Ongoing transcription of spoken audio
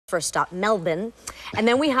First stop, Melbourne. And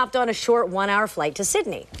then we hopped on a short 1-hour flight to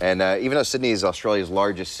Sydney. And even though Sydney is Australia's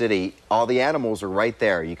largest city, all the animals are right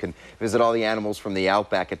there. You can visit all the animals from the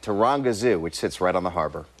outback at Taronga Zoo, which sits right on the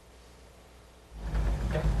harbor.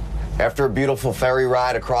 After a beautiful ferry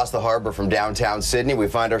ride across the harbor from downtown Sydney, we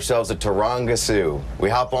find ourselves at Taronga Zoo. We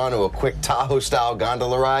hop onto a quick Tahoe-style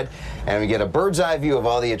gondola ride, and we get a bird's-eye view of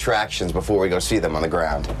all the attractions before we go see them on the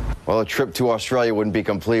ground. Well, a trip to Australia wouldn't be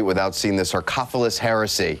complete without seeing the Sarcophagus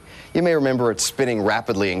heresy. You may remember it spinning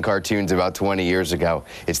rapidly in cartoons about 20 years ago.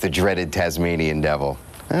 It's the dreaded Tasmanian devil.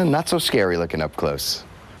 Not so scary looking up close.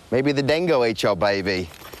 Maybe the dingo ate your baby.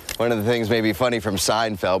 One of the things may be funny from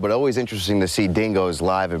Seinfeld, but always interesting to see dingoes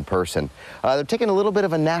live in person. They're taking a little bit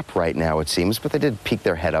of a nap right now, it seems, but they did peek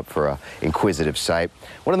their head up for an inquisitive sight.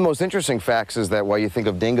 One of the most interesting facts is that while you think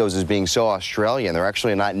of dingoes as being so Australian, they're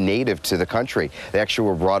actually not native to the country. They actually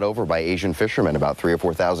were brought over by Asian fishermen about 3,000 or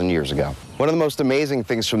 4,000 years ago. One of the most amazing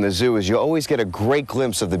things from the zoo is you always get a great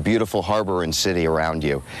glimpse of the beautiful harbor and city around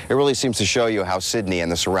you. It really seems to show you how Sydney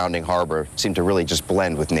and the surrounding harbor seem to really just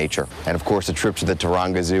blend with nature. And of course, a trip to the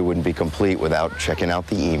Taronga Zoo wouldn't be complete without checking out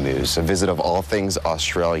the emus, a visit of all things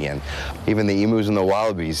Australian. Even the emus and the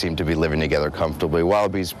wallabies seem to be living together comfortably.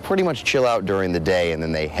 Wallabies pretty much chill out during the day and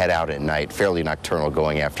then they head out at night, fairly nocturnal,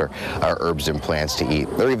 going after herbs and plants to eat.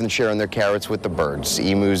 They're even sharing their carrots with the birds.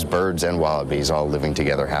 Emus, birds, and wallabies all living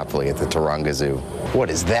together happily at the Taronga Zoo. What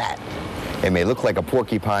is that? It may look like a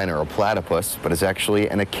porcupine or a platypus, but it's actually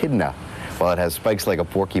an echidna. While it has spikes like a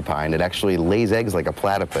porcupine, it actually lays eggs like a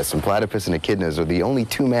platypus, and platypus and echidnas are the only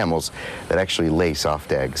two mammals that actually lay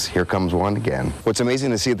soft eggs. Here comes one again. What's amazing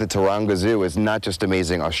to see at the Taronga Zoo is not just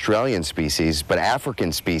amazing Australian species, but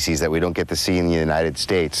African species that we don't get to see in the United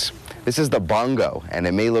States. This is the bongo, and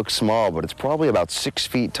it may look small, but it's probably about 6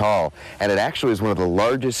 feet tall, and it actually is one of the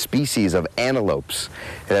largest species of antelopes.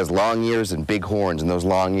 It has long ears and big horns, and those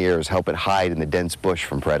long ears help it hide in the dense bush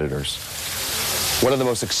from predators. One of the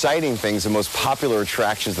most exciting things and most popular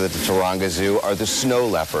attractions at the Taronga Zoo are the snow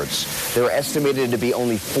leopards. There are estimated to be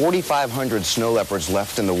only 4,500 snow leopards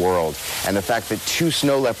left in the world, and the fact that 2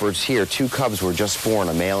 snow leopards here, 2 cubs, were just born,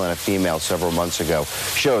 a male and a female, several months ago,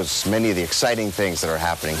 shows many of the exciting things that are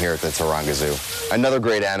happening here at the Taronga Zoo. Another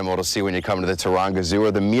great animal to see when you come to the Taronga Zoo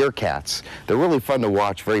are the meerkats. They're really fun to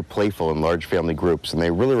watch, very playful in large family groups, and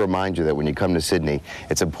they really remind you that when you come to Sydney,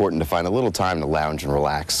 it's important to find a little time to lounge and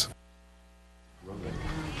relax.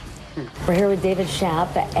 We're here with David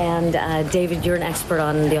Schaap, and David, you're an expert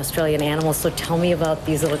on the Australian animals, so tell me about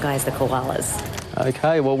these little guys, the koalas.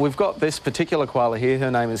 Okay, well, we've got this particular koala here. Her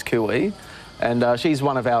name is Kui, and she's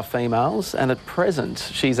one of our females, and at present,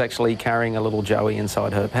 she's actually carrying a little joey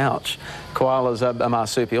inside her pouch. Koalas are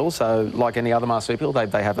marsupial, so like any other marsupial,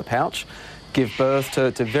 they have a pouch, give birth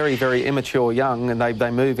to very, very immature young, and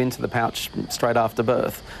they move into the pouch straight after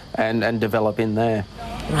birth and develop in there.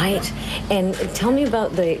 Right. And tell me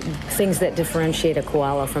about the things that differentiate a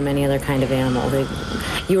koala from any other kind of animal.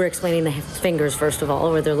 You were explaining the fingers, first of all,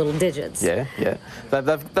 or their little digits. Yeah.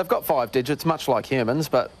 They've got 5 digits, much like humans,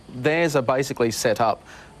 but theirs are basically set up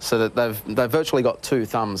so that they've virtually got 2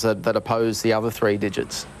 thumbs that oppose the other 3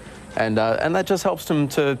 digits. And that just helps them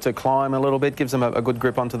to climb a little bit, gives them a good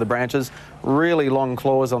grip onto the branches. Really long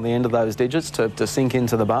claws on the end of those digits to sink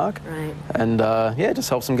into the bark. Right. And yeah, it just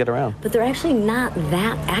helps them get around. But they're actually not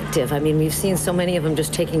that active. I mean, we've seen so many of them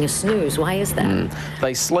just taking a snooze. Why is that?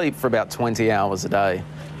 They sleep for about 20 hours a day.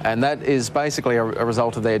 And that is basically a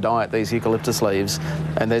result of their diet, these eucalyptus leaves.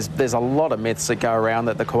 And there's a lot of myths that go around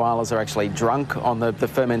that the koalas are actually drunk on the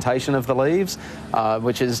fermentation of the leaves,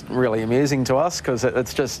 which is really amusing to us because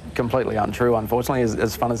it's just completely untrue, unfortunately,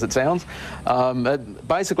 as fun as it sounds.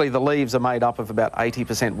 Basically, the leaves are made up of about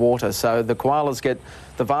 80% water, so the koalas get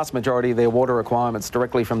the vast majority of their water requirements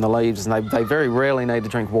directly from the leaves, and they very rarely need to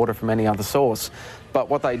drink water from any other source. But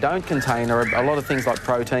what they don't contain are a lot of things like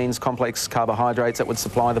proteins, complex carbohydrates that would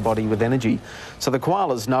supply the body with energy. So the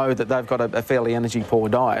koalas know that they've got a fairly energy-poor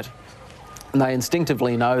diet, and they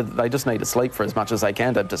instinctively know that they just need to sleep for as much as they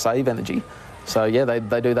can to save energy. So yeah,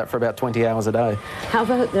 they do that for about 20 hours a day. How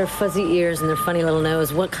about their fuzzy ears and their funny little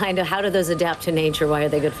nose? How do those adapt to nature? Why are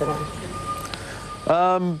they good for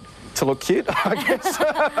them? To look cute, I guess.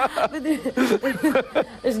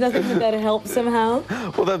 There's nothing that helps somehow.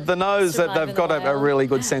 Well, the nose, they've got a really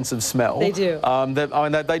good sense of smell. They do.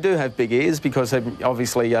 They do have big ears because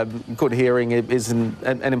obviously good hearing is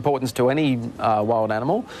an importance to any wild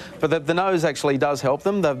animal. But the nose actually does help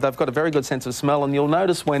them. They've got a very good sense of smell, and you'll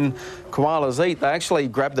notice when koalas eat, they actually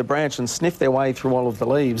grab the branch and sniff their way through all of the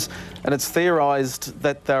leaves. And it's theorised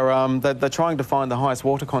that they're trying to find the highest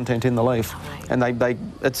water content in the leaf, and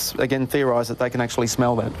it's again, theorise that they can actually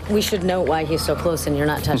smell that. We should note why he's so close and you're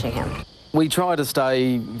not touching him. We try to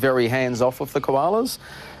stay very hands-off with the koalas.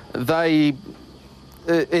 They,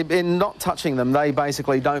 in not touching them, they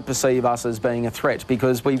basically don't perceive us as being a threat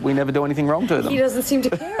because we never do anything wrong to them. He doesn't seem to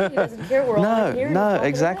care. He doesn't care. We're all here. No,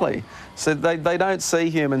 exactly. So they don't see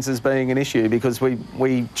humans as being an issue because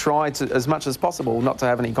we try to, as much as possible, not to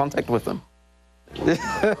have any contact with them.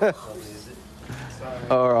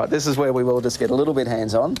 All right, this is where we will just get a little bit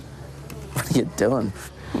hands-on. What are you doing?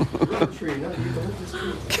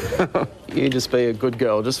 You just be a good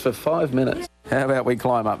girl just for 5 minutes. How about we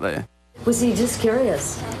climb up there? Was he just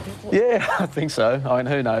curious? Yeah, I think so. I mean,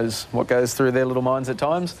 who knows what goes through their little minds at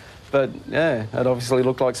times. But yeah, it obviously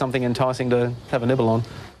looked like something enticing to have a nibble on.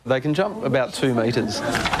 They can jump about 2 metres.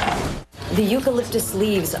 The eucalyptus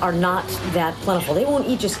leaves are not that plentiful. They won't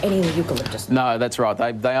eat just any of the eucalyptus. No, that's right.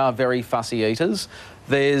 They are very fussy eaters.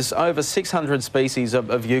 There's over 600 species of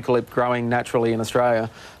eucalypt growing naturally in Australia,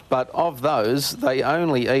 but of those, they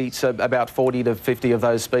only eat about 40 to 50 of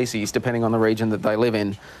those species, depending on the region that they live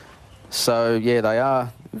in. So, yeah, they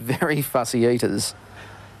are very fussy eaters.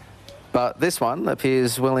 But this one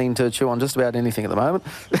appears willing to chew on just about anything at the moment.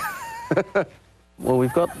 Well,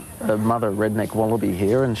 we've got a mother redneck wallaby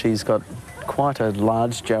here, and she's got quite a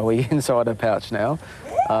large joey inside her pouch now.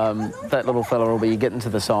 That little fella will be getting to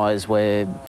the size where